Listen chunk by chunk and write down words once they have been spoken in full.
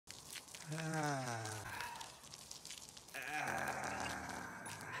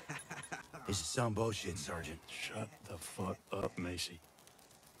This is some bullshit, Sergeant. Shut the fuck up, Macy.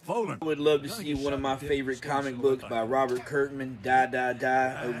 I would love to see one of my favorite comic books by Robert Kirkman, Die, Die,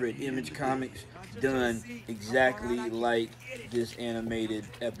 Die, over at Image Comics, done exactly like this animated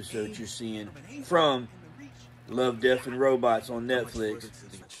episode you're seeing from Love, Death, and Robots on Netflix.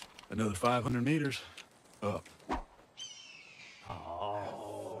 Another 500 meters. Up.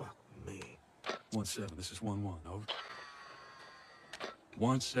 Oh, me. 17, this is 1-1, over.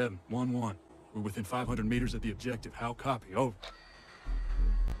 1711. We're within 500 meters of the objective. How copy? Over.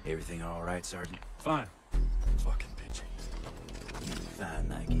 Everything all right, Sergeant? Fine. Fucking bitches. You find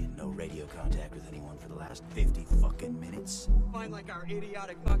like in no radio contact with anyone for the last 50 fucking minutes? Fine like our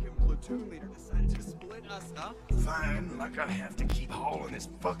idiotic fucking platoon leader decided to split us up? Fine like I have to keep hauling this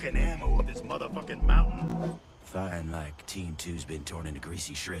fucking ammo up this motherfucking mountain? Fine like Team 2's been torn into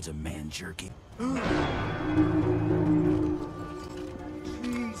greasy shreds of man jerky?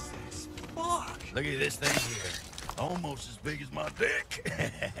 Jesus, fuck! Look at this thing here. Almost as big as my dick.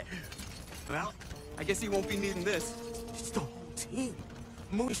 Well, I guess he won't be needing this. It's the whole team.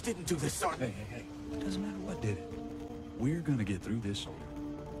 Moose didn't do this, Sergeant. Hey. Doesn't matter what did it. We're gonna get through this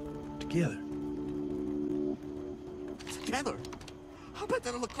together. Together? I bet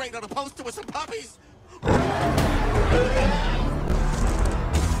that'll look great on a poster with some puppies.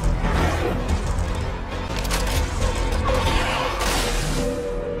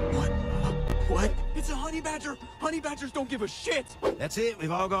 What? It's a honey badger! Honey badgers don't give a shit! That's it,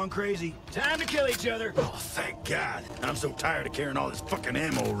 we've all gone crazy. Time to kill each other. Oh, thank God. I'm so tired of carrying all this fucking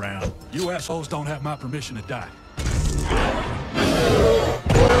ammo around. You assholes don't have my permission to die.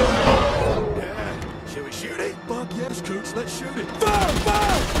 Yeah. Should we shoot it? Fuck yes, Coots, let's shoot it. Fire!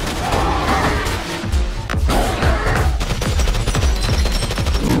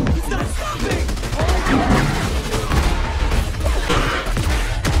 It's not stopping!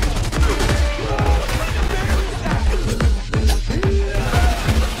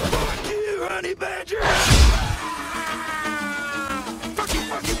 Honey badger! Fuck you!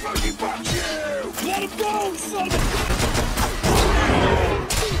 Let him go, son of a...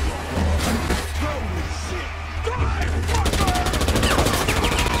 Holy shit!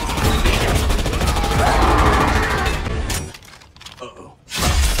 Uh-oh.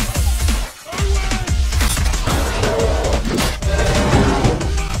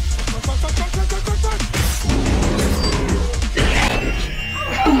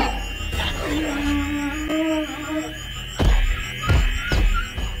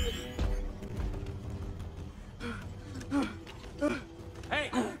 Hey,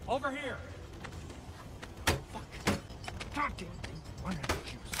 over here! Fuck. God damn thing.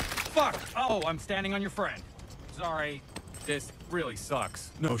 Fuck! Oh, I'm standing on your friend. Sorry, this really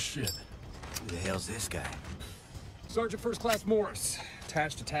sucks. No shit. Who the hell's this guy? Sergeant First Class Morris,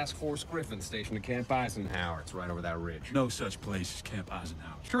 attached to Task Force Griffin, stationed at Camp Eisenhower. It's right over that ridge. No such place as Camp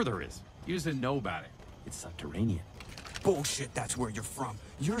Eisenhower. Sure there is. You just didn't know about it. It's subterranean. Bullshit, that's where you're from.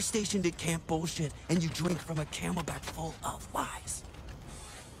 You're stationed at Camp Bullshit, and you drink from a camelback full of lies.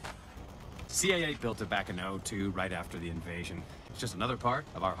 CIA built it back in '02, right after the invasion. It's just another part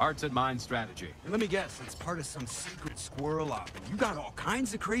of our hearts and minds strategy. And let me guess, it's part of some secret squirrel op. You got all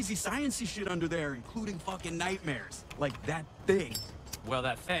kinds of crazy sciencey shit under there, including fucking nightmares. Like that thing. Well,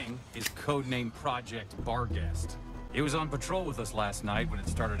 that thing is codenamed Project Barguest. It was on patrol with us last night when it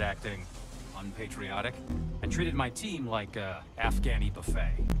started acting unpatriotic and treated my team like a Afghani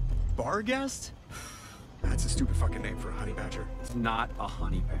buffet. Barguest? That's a stupid fucking name for a honey badger. It's not a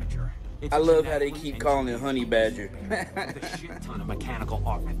honey badger. It's I love how they genetically keep calling it honey badger. with a shit ton of mechanical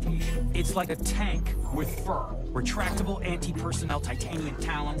augmentation. It's like a tank with fur, retractable anti-personnel titanium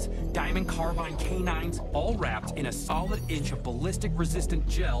talons, diamond carbine canines, all wrapped in a solid inch of ballistic-resistant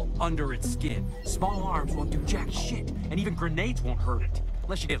gel under its skin. Small arms won't do jack shit, and even grenades won't hurt it.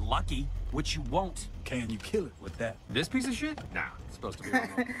 Unless you get lucky, which you won't. Can you kill it with that? This piece of shit? Nah, it's supposed to be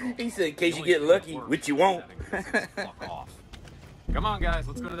remote control. He said, in case you get lucky, which you won't. Fuck off. Come on, guys,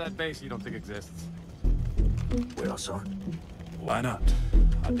 let's go to that base you don't think exists. Well, son. Why not?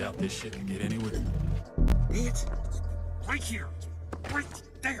 I doubt this shit can get anywhere. It's right here. Right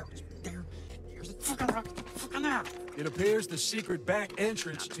there. Here's the fucking rocket. Fucking out. It appears the secret back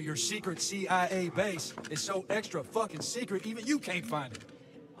entrance to your secret CIA base is so extra fucking secret, even you can't find it.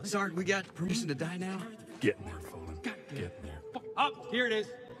 Sergeant, we got permission to die now? Get in there, Folan. Get in there. Up, here it is.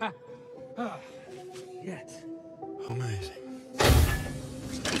 Yes. Amazing.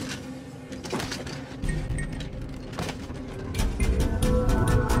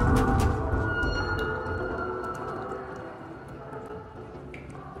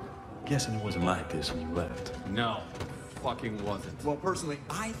 Guessing it wasn't like this when you left. No, fucking wasn't. Well, personally,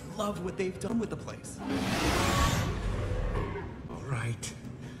 I love what they've done with the place. All right.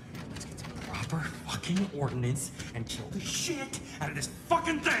 Let's get some proper fucking ordnance and kill the shit out of this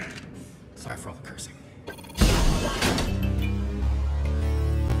fucking thing. Sorry for all the cursing.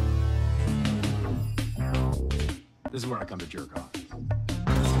 This is where I come to jerk off.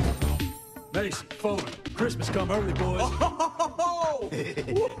 Mason, forward. Christmas come early, boys. Oh!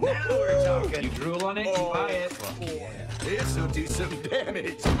 Now we're talking. You drool on it, you buy it. This'll do some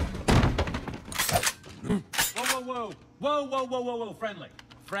damage. Whoa, whoa, whoa. Whoa, whoa, whoa, whoa, whoa. Friendly.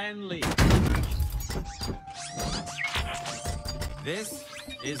 Friendly. This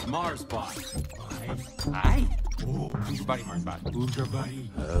is Mars Bot. Hi. Ooh, who's your buddy, Mars Bot? Who's your buddy?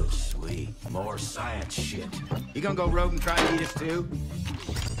 Oh, sweet. More science shit. You gonna go rogue and try to eat us too?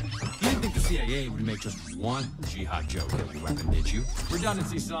 You didn't think the CIA would make just one jihad joke killing weapon, did you?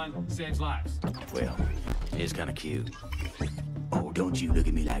 Redundancy, son. Saves lives. Well, it's kind of cute. Oh, don't you look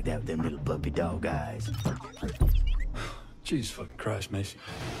at me like that with them little puppy dog eyes. Jesus fucking Christ, Macy.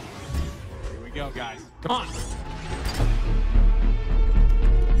 Here we go, guys. Come on.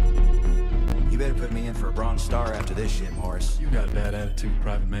 You better put me in for a Bronze Star after this shit, Morris. You got a bad attitude,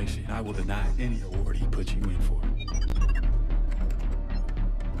 Private Macy. I will deny any award he puts you in for.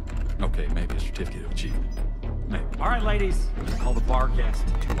 Okay, maybe a certificate of achievement. Maybe. All right, ladies. Call the bar guest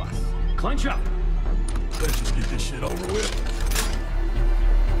to us. Clench up. Let's just get this shit over with.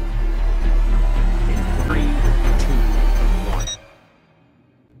 In 3, 2, 1.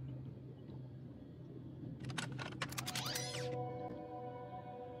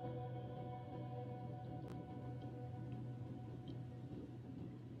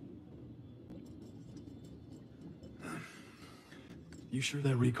 You sure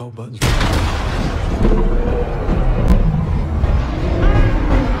that recall button's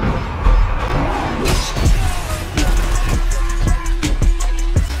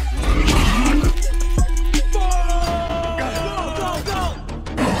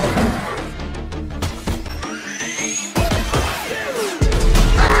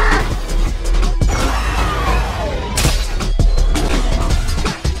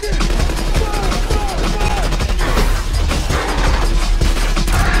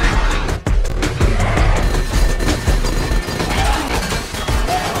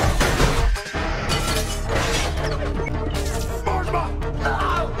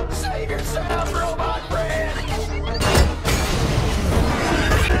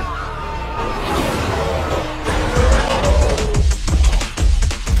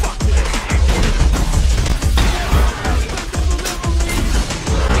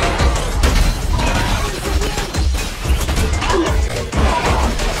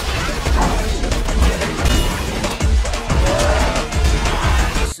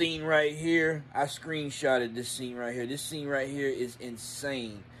right here, I screenshotted this scene right here. This scene right here is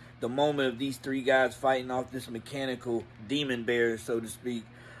insane. The moment of these three guys fighting off this mechanical demon bear, so to speak.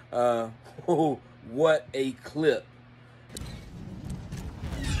 What a clip.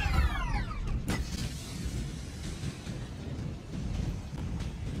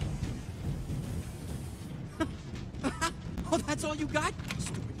 Oh, that's all you got?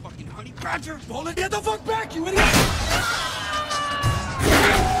 Stupid fucking honey badger! Pull it, get the fuck back, you idiot!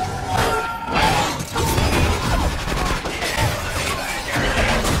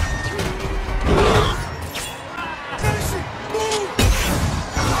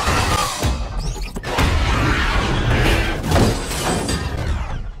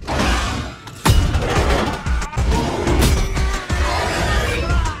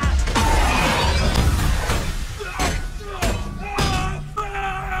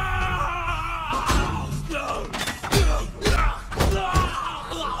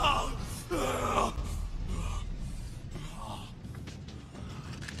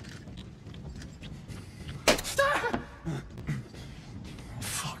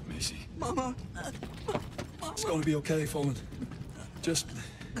 Mama. It's gonna be okay, Foland. Just...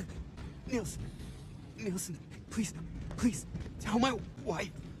 Nielsen, please, tell my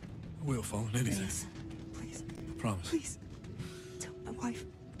wife. I will, Foland, anything. Please. Promise. Please, tell my wife.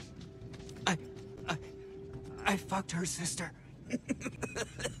 I fucked her sister.